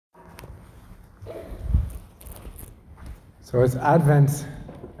So it's Advent,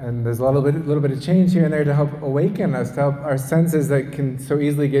 and there's a little bit of change here and there to help awaken us, to help our senses that can so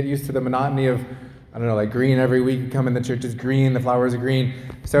easily get used to the monotony of, like green every week. You come in, the church is green, the flowers are green.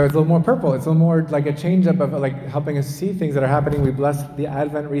 So it's a little more purple. It's a little more like a change up of like helping us see things that are happening. We blessed the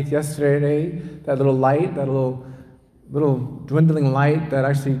Advent wreath yesterday, that little light, that little dwindling light that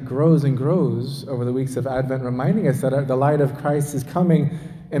actually grows and grows over the weeks of Advent, reminding us that the light of Christ is coming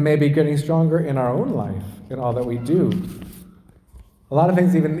and maybe getting stronger in our own life, in all that we do. A lot of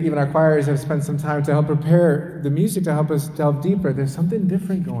things, even our choirs have spent some time to help prepare the music to help us delve deeper. There's something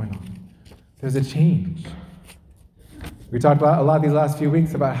different going on. There's a change. We talked about a lot these last few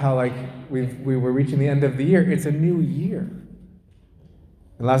weeks about how we were reaching the end of the year. It's a new year.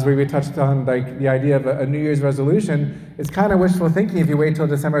 And last week we touched on the idea of a New Year's resolution. It's kind of wishful thinking if you wait till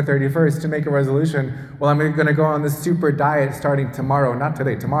December 31st to make a resolution. Well, I'm going to go on this super diet starting tomorrow, not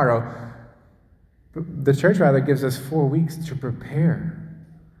today, tomorrow. The church rather gives us 4 weeks to prepare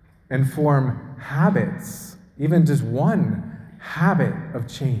and form habits, even just one habit of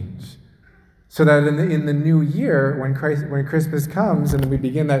change, so that in the new year, when Christmas comes and we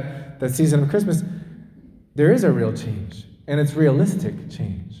begin that season of Christmas, there is a real change, and it's realistic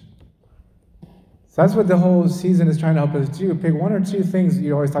change. So that's what the whole season is trying to help us do. Pick one or two things.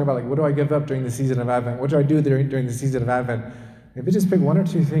 You always talk about, what do I give up during the season of Advent? What do I do during the season of Advent? Maybe just pick one or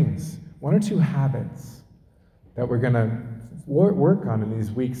two things. One or two habits that we're going to work on in these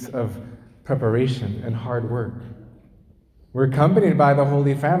weeks of preparation and hard work. We're accompanied by the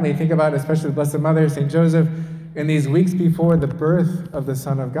Holy Family. Think about especially the Blessed Mother, St. Joseph, in these weeks before the birth of the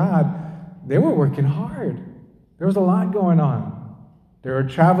Son of God. They were working hard. There was a lot going on. They were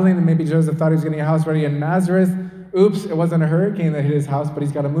traveling, and maybe Joseph thought he was getting a house ready in Nazareth. Oops, it wasn't a hurricane that hit his house, but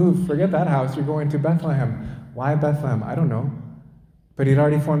he's got to move. Forget that house. You're going to Bethlehem. Why Bethlehem? I don't know. But he'd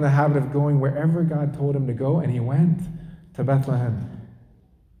already formed the habit of going wherever God told him to go, and he went to Bethlehem.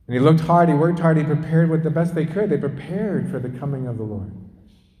 And he looked hard, he worked hard, he prepared with the best they could. They prepared for the coming of the Lord.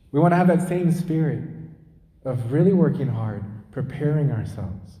 We want to have that same spirit of really working hard, preparing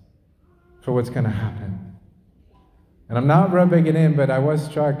ourselves for what's going to happen. And I'm not rubbing it in, but I was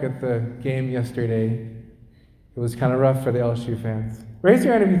struck at the game yesterday. It was kind of rough for the LSU fans. Raise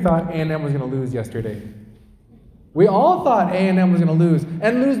your hand if you thought A&M was going to lose yesterday. We all thought A&M was going to lose,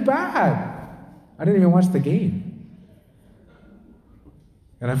 and lose bad. I didn't even watch the game.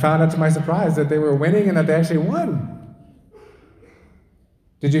 And I found out to my surprise that they were winning and that they actually won.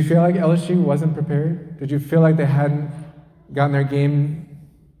 Did you feel like LSU wasn't prepared? Did you feel like they hadn't gotten their game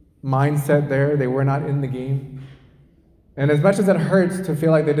mindset there? They were not in the game? And as much as it hurts to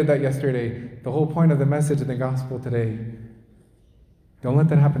feel like they did that yesterday, the whole point of the message in the gospel today, don't let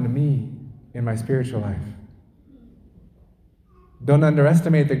that happen to me in my spiritual life. Don't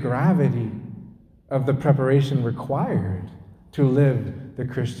underestimate the gravity of the preparation required to live the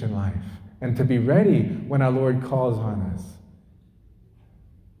Christian life and to be ready when our Lord calls on us.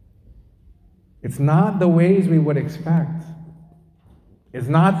 It's not the ways we would expect. It's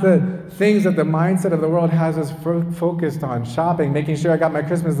not the things that the mindset of the world has us focused on, shopping, making sure I got my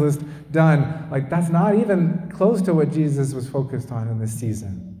Christmas list done. That's not even close to what Jesus was focused on in this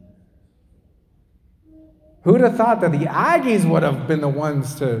season. Who'd have thought that the Aggies would have been the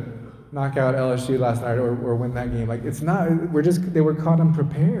ones to knock out LSU last night or win that game? It's not, they were caught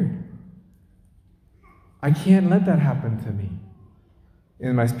unprepared. I can't let that happen to me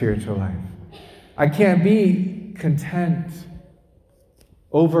in my spiritual life. I can't be content,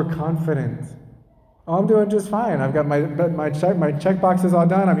 overconfident. Oh, I'm doing just fine. I've got my check box is all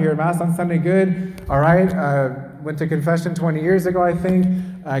done. I'm here at Mass on Sunday, good. All right, went to confession 20 years ago, I think.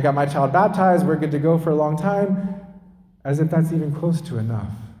 I got my child baptized. We're good to go for a long time. As if that's even close to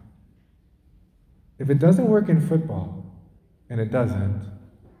enough. If it doesn't work in football, and it doesn't,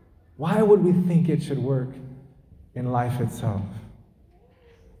 why would we think it should work in life itself?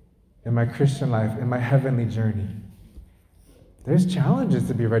 In my Christian life, in my heavenly journey? There's challenges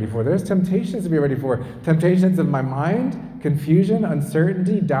to be ready for. There's temptations to be ready for. Temptations of my mind, confusion,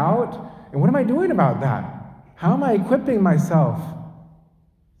 uncertainty, doubt. And what am I doing about that? How am I equipping myself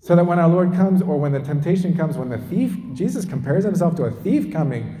so that when our Lord comes, or when the temptation comes, when the thief, Jesus compares himself to a thief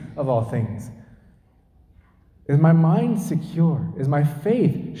coming of all things. Is my mind secure? Is my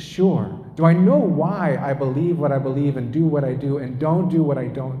faith sure? Do I know why I believe what I believe and do what I do and don't do what I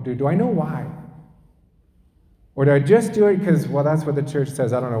don't do? Do I know why? Or do I just do it because, well, that's what the church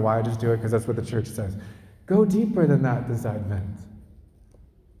says? I don't know why, I just do it because that's what the church says. Go deeper than that this Advent.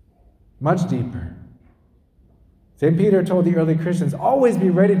 Much deeper. St. Peter told the early Christians, always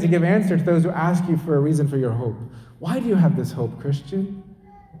be ready to give answer to those who ask you for a reason for your hope. Why do you have this hope, Christian?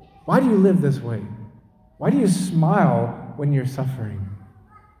 Why do you live this way? Why do you smile when you're suffering.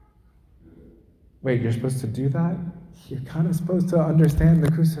 Wait, you're supposed to do that? You're kind of supposed to understand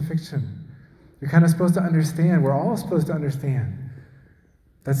the crucifixion. You're kind of supposed to understand, we're all supposed to understand,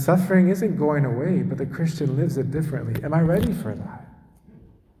 that suffering isn't going away, but the Christian lives it differently. Am I ready for that?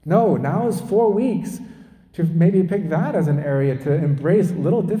 No, now is 4 weeks to maybe pick that as an area to embrace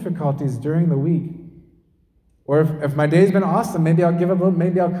little difficulties during the week. Or if my day's been awesome, maybe I'll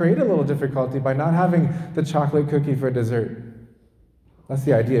create a little difficulty by not having the chocolate cookie for dessert. That's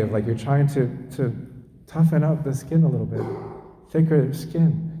the idea of you're trying to toughen up the skin a little bit, thicker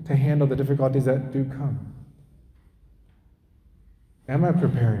skin to handle the difficulties that do come. Am I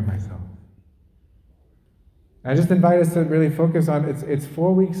preparing myself? I just invite us to really focus on it's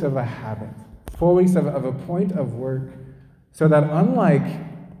 4 weeks of a habit, 4 weeks of a point of work, so that unlike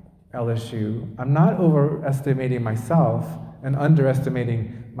LSU, I'm not overestimating myself and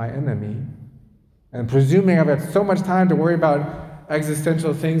underestimating my enemy, and presuming I've got so much time to worry about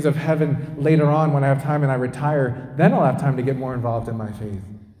existential things of heaven later on when I have time and I retire, then I'll have time to get more involved in my faith.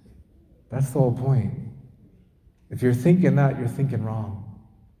 That's the whole point. If you're thinking that, you're thinking wrong.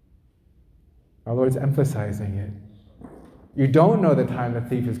 Our Lord's emphasizing it. You don't know the time the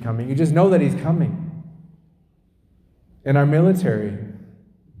thief is coming. You just know that he's coming. In our military,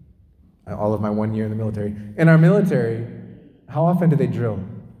 all of my 1 year in the military, in our military, how often do they drill?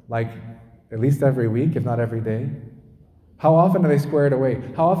 At least every week, if not every day? How often do they square it away?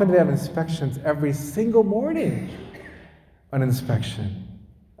 How often do they have inspections every single morning? An inspection.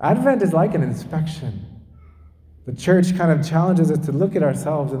 Advent is like an inspection. The church kind of challenges us to look at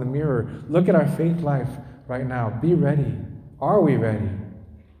ourselves in the mirror, look at our faith life right now. Be ready. Are we ready?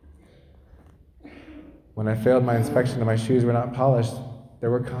 When I failed my inspection and my shoes were not polished, there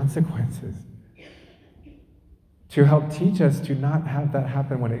were consequences. To help teach us to not have that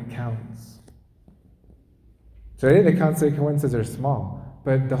happen when it counts. Today the consequences are small,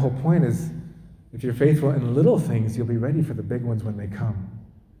 but the whole point is, if you're faithful in little things, you'll be ready for the big ones when they come.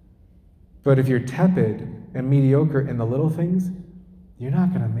 But if you're tepid and mediocre in the little things, you're not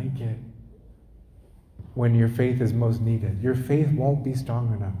going to make it when your faith is most needed. Your faith won't be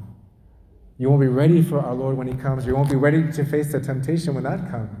strong enough. You won't be ready for our Lord when he comes. You won't be ready to face the temptation when that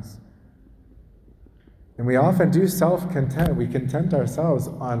comes. And we often do self-content. We content ourselves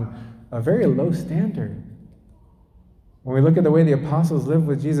on a very low standard. When we look at the way the apostles lived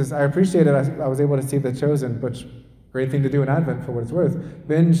with Jesus, I appreciate it. I was able to see The Chosen, which great thing to do in Advent for what it's worth.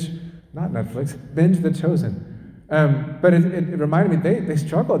 Binge The Chosen. But it reminded me, they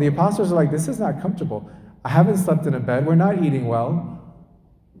struggle. The apostles are like, this is not comfortable. I haven't slept in a bed. We're not eating well.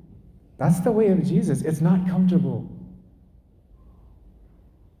 That's the way of Jesus. It's not comfortable.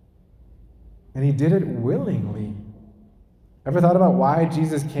 And he did it willingly. Ever thought about why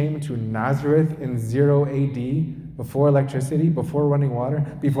Jesus came to Nazareth in 0 AD? Before electricity, before running water,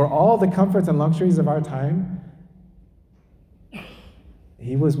 before all the comforts and luxuries of our time?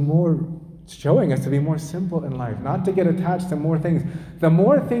 He was more showing us to be more simple in life, not to get attached to more things. The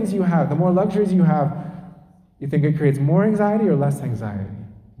more things you have, the more luxuries you have, you think it creates more anxiety or less anxiety?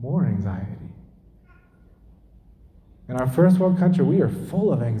 More anxiety. In our first world country, we are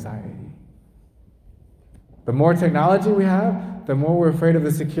full of anxiety. The more technology we have, the more we're afraid of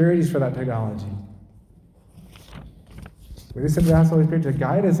the securities for that technology. We just simply ask the Holy Spirit to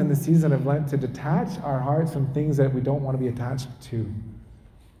guide us in the season of Lent, to detach our hearts from things that we don't want to be attached to,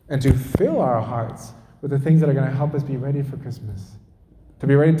 and to fill our hearts with the things that are going to help us be ready for Christmas, to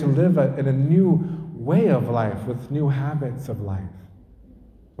be ready to live in a new way of life, with new habits of life,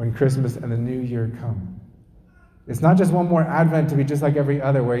 when Christmas and the new year come. It's not just one more Advent to be just like every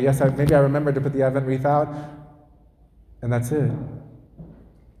other, where yes, maybe I remember to put the Advent wreath out, and that's it.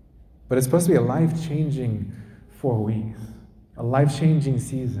 But it's supposed to be a life-changing 4 weeks. A life-changing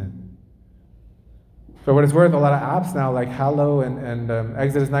season. For what it's worth, a lot of apps now, like Hallow and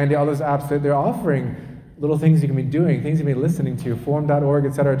Exodus 90, all those apps, they're offering little things you can be doing, things you can be listening to, forum.org,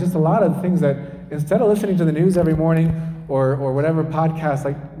 etc. Just a lot of things that, instead of listening to the news every morning or whatever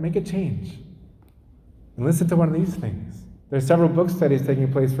podcast, make a change. And listen to one of these things. There's several book studies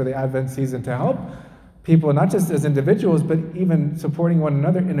taking place for the Advent season to help people, not just as individuals, but even supporting one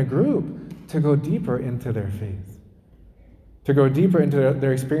another in a group, to go deeper into their faith. To go deeper into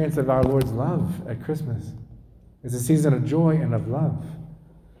their experience of our Lord's love at Christmas. It's a season of joy and of love.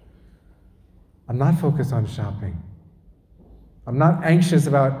 I'm not focused on shopping. I'm not anxious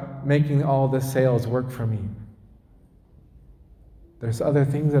about making all the sales work for me. There's other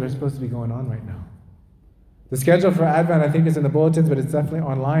things that are supposed to be going on right now. The schedule for Advent, I think, is in the bulletins, but it's definitely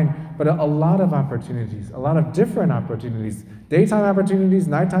online. But a lot of opportunities, a lot of different opportunities. Daytime opportunities,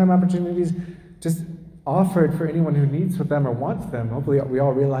 nighttime opportunities, just offered for anyone who needs them or wants them. Hopefully we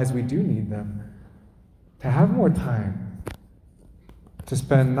all realize we do need them. To have more time to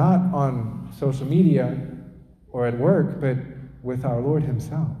spend not on social media or at work, but with our Lord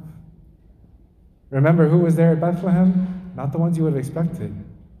himself. Remember who was there at Bethlehem? Not the ones you would have expected.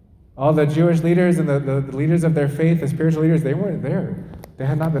 All the Jewish leaders and the leaders of their faith, the spiritual leaders, they weren't there. They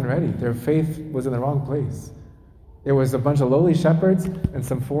had not been ready. Their faith was in the wrong place. It was a bunch of lowly shepherds and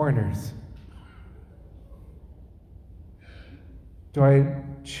some foreigners. Do I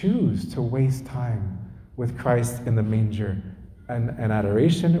choose to waste time with Christ in the manger and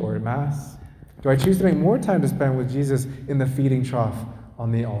adoration or at Mass? Do I choose to make more time to spend with Jesus in the feeding trough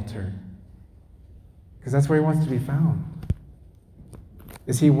on the altar? Because that's where he wants to be found.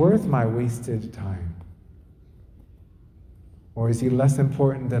 Is he worth my wasted time? Or is he less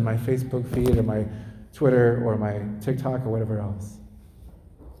important than my Facebook feed or my Twitter or my TikTok or whatever else?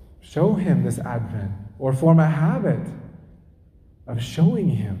 Show him this Advent, or form a habit of showing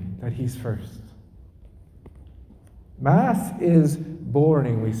him that he's first. Mass is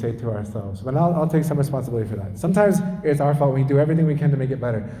boring, we say to ourselves, but I'll take some responsibility for that. Sometimes it's our fault. We do everything we can to make it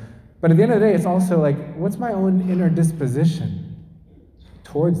better. But at the end of the day, it's also like, what's my own inner disposition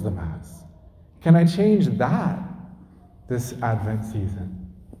towards the Mass? Can I change that this Advent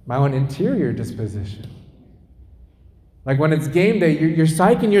season? My own interior disposition. Like when it's game day, you're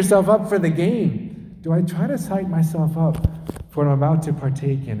psyching yourself up for the game. Do I try to psych myself up for what I'm about to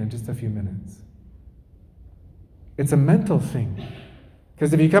partake in just a few minutes? It's a mental thing.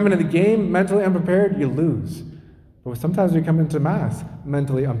 Because if you come into the game mentally unprepared, you lose. But sometimes we come into Mass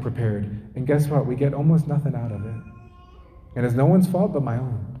mentally unprepared. And guess what? We get almost nothing out of it. And it's no one's fault but my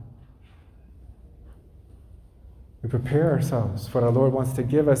own. We prepare ourselves for what our Lord wants to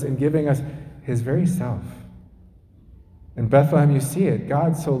give us in giving us his very self. In Bethlehem, you see it.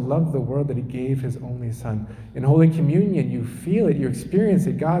 God so loved the world that he gave his only Son. In Holy Communion, you feel it, you experience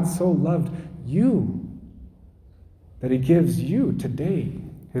it. God so loved you that he gives you today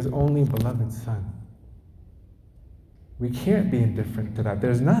his only beloved Son. We can't be indifferent to that.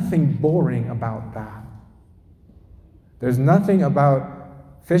 There's nothing boring about that. There's nothing about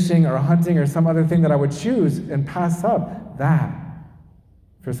fishing or hunting or some other thing that I would choose and pass up that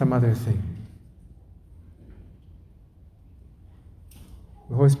for some other thing.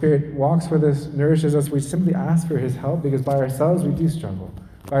 The Holy Spirit walks with us, nourishes us. We simply ask for his help because by ourselves we do struggle.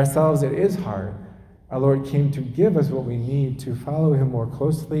 By ourselves it is hard. Our Lord came to give us what we need to follow him more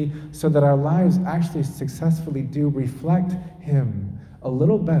closely so that our lives actually successfully do reflect him a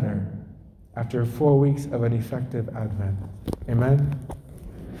little better after 4 weeks of an effective Advent. Amen?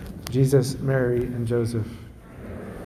 Jesus, Mary, and Joseph,